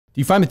Do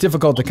you find it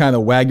difficult to kind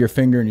of wag your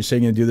finger and you're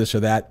saying you're going to do this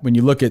or that when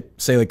you look at,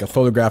 say, like a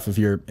photograph of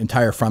your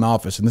entire front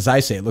office? And as I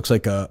say, it looks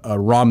like a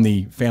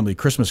Romney family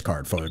Christmas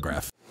card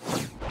photograph.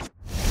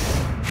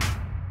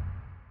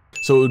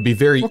 So it would be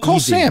very easy.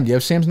 Call Sam. Do you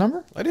have Sam's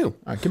number? I do. All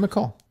right, give him a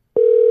call.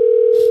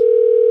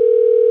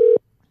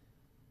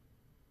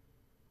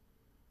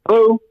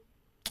 Hello.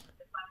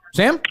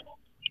 Sam?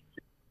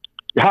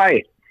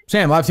 Hi.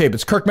 Sam, live tape.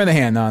 It's Kirk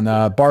Minihane on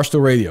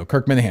Barstool Radio.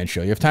 Kirk Minihane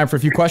Show. You have time for a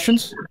few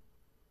questions?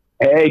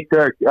 Hey,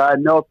 Kirk.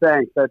 No,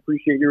 thanks. I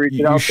appreciate you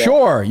reaching out.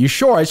 You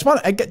sure?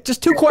 I get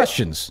just two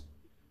questions.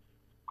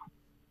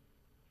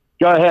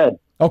 Go ahead.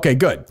 Okay,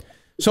 good.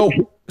 So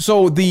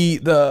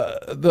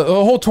the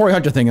whole Torii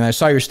Hunter thing, and I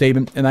saw your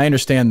statement, and I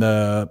understand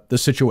the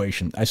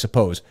situation, I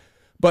suppose.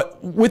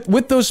 But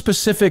with those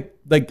specific,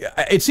 like,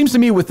 it seems to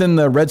me within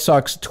the Red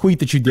Sox tweet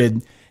that you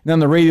did and on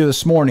the radio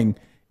this morning,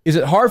 is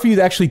it hard for you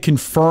to actually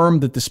confirm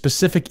that the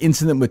specific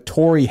incident with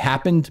Torii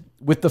happened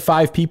with the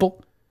 5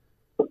 people?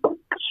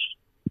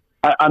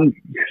 Can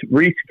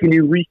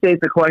you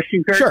restate the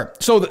question, Kirk? Sure.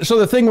 So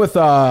the thing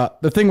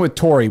with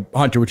Torii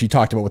Hunter, which you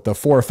talked about, with the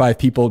 4 or 5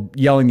 people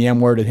yelling the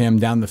M-word at him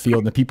down the field,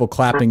 and the people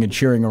clapping and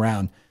cheering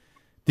around.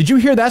 Did you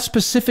hear that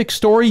specific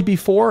story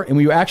before? And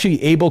were you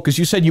actually able, because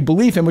you said you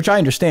believe him, which I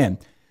understand,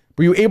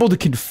 were you able to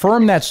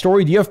confirm that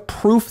story? Do you have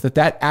proof that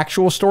that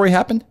actual story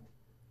happened?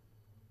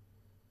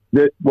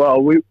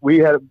 Well, we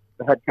had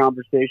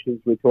conversations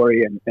with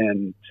Torii,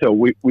 and so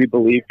we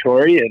believe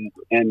Torii,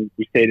 and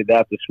we stated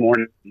that this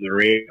morning on the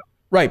radio.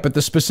 Right, but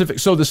the specific,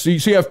 so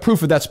you have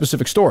proof of that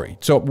specific story.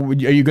 So are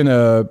you going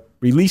to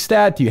release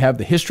that? Do you have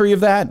the history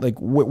of that? Like,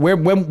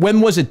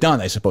 when was it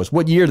done, I suppose?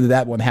 What year did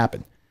that one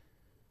happen?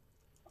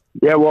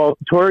 Yeah, well,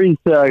 Tori's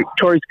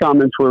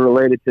comments were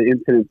related to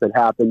incidents that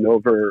happened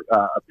over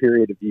a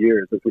period of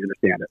years, as we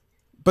understand it.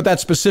 But that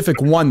specific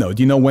one, though,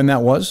 do you know when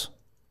that was?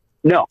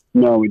 No,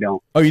 we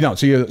don't. Oh, you don't.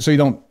 So you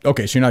don't.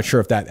 Okay, so you're not sure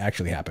if that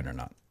actually happened or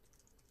not.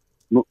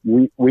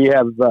 We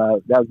have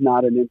that was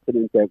not an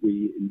incident that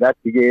we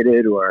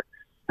investigated or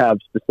have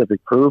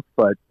specific proof,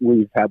 but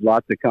we've had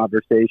lots of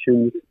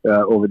conversations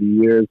over the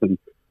years, and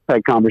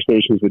had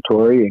conversations with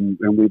Torii,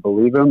 and we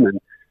believe him,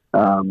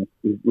 and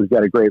we've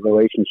got a great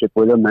relationship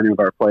with him. Many of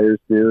our players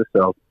do.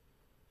 So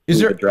is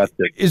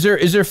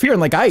there fear?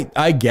 And like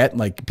I get,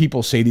 like,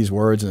 people say these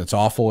words and it's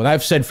awful, and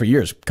I've said for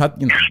years,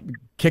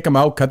 kick them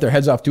out, cut their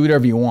heads off, do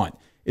whatever you want.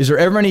 Is there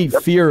ever any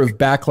fear of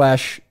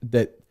backlash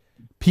that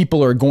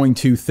people are going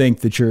to think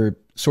that you're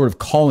sort of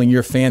calling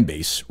your fan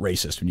base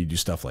racist when you do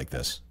stuff like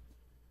this?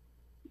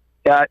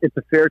 Yeah, it's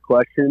a fair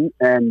question,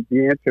 and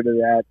the answer to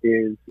that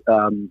is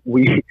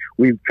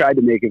we've tried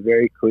to make it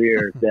very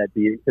clear that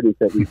the incidents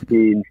that we've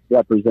seen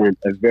represent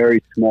a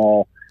very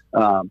small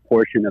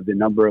portion of the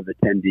number of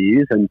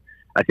attendees, and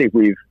I think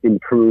we've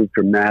improved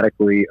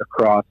dramatically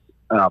across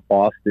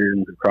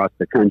Boston, across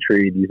the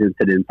country. These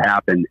incidents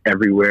happen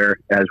everywhere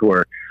as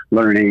we're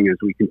learning, as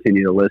we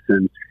continue to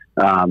listen.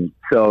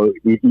 So,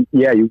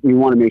 yeah, we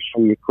want to make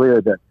sure we're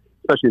clear that,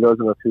 especially those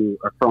of us who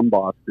are from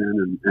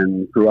Boston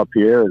and grew up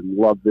here and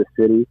love this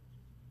city,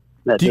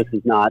 that this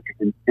is not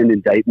an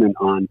indictment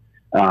on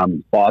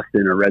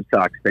Boston or Red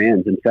Sox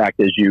fans. In fact,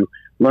 as you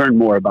learn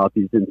more about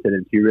these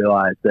incidents, you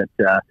realize that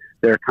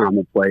they're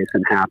commonplace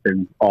and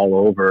happen all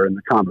over, and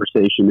the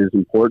conversation is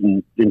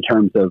important in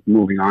terms of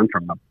moving on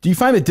from them. Do you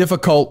find it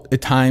difficult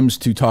at times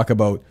to talk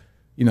about,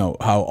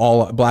 how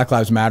all Black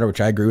Lives Matter,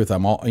 which I agree with,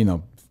 I'm all,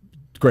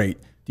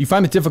 great. Do you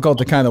find it difficult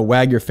to kind of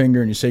wag your finger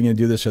and you're saying you're going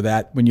to do this or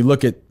that when you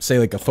look at, say,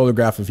 like a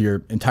photograph of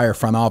your entire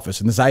front office?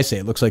 And as I say,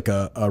 it looks like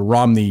a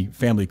Romney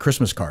family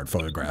Christmas card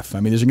photograph. I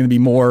mean, is there going to be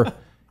more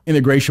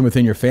integration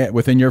within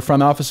your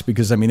front office?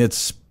 Because, I mean,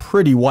 it's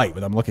pretty white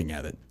when I'm looking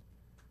at it.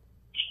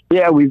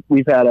 Yeah,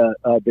 we've had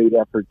a big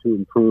effort to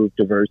improve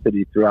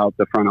diversity throughout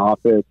the front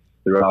office,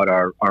 throughout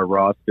our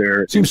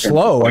roster. It seems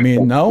slow. I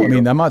mean, no. I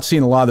mean, I'm not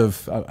seeing a lot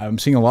of. I'm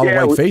seeing a lot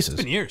of white faces.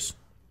 It's been years.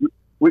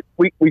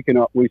 We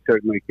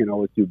certainly can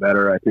always do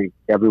better. I think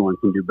everyone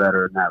can do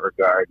better in that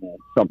regard, and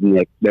it's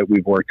something that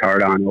we've worked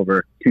hard on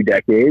over 2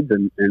 decades,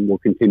 and we'll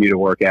continue to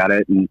work at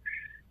it. And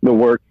the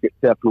work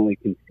definitely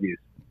continues.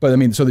 But I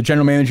mean, so the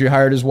general manager you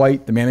hired is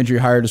white. The manager you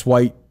hired is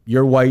white.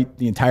 You're white.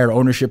 The entire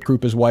ownership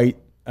group is white.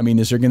 I mean,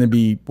 is there going to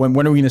be, when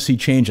are we going to see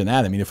change in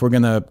that? I mean, if we're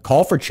going to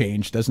call for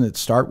change, doesn't it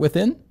start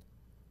within?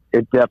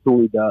 It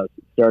definitely does.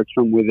 It starts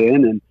from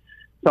within, and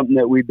something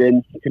that we've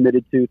been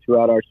committed to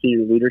throughout our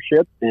senior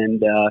leadership.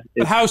 And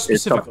how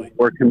specifically? It's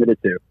we're committed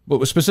to.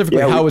 Well, specifically,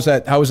 yeah, how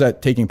is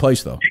that taking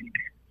place, though?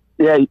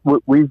 Yeah,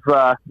 we've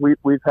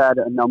had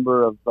a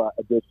number of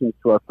additions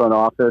to our front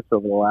office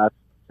over the last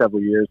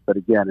several years, but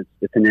again,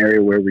 it's an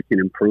area where we can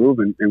improve,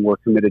 and we're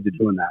committed to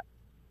doing that.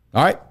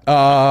 All right.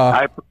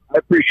 I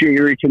appreciate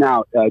you reaching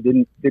out. I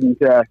didn't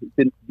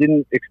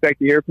expect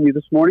to hear from you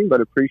this morning,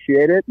 but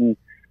appreciate it, and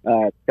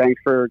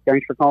thanks for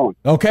calling.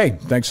 Okay,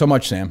 thanks so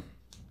much, Sam.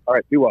 All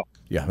right, be well.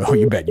 Yeah. Oh,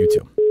 you bet. You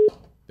too.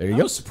 There you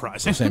go.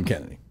 Surprising. Sam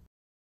Kennedy.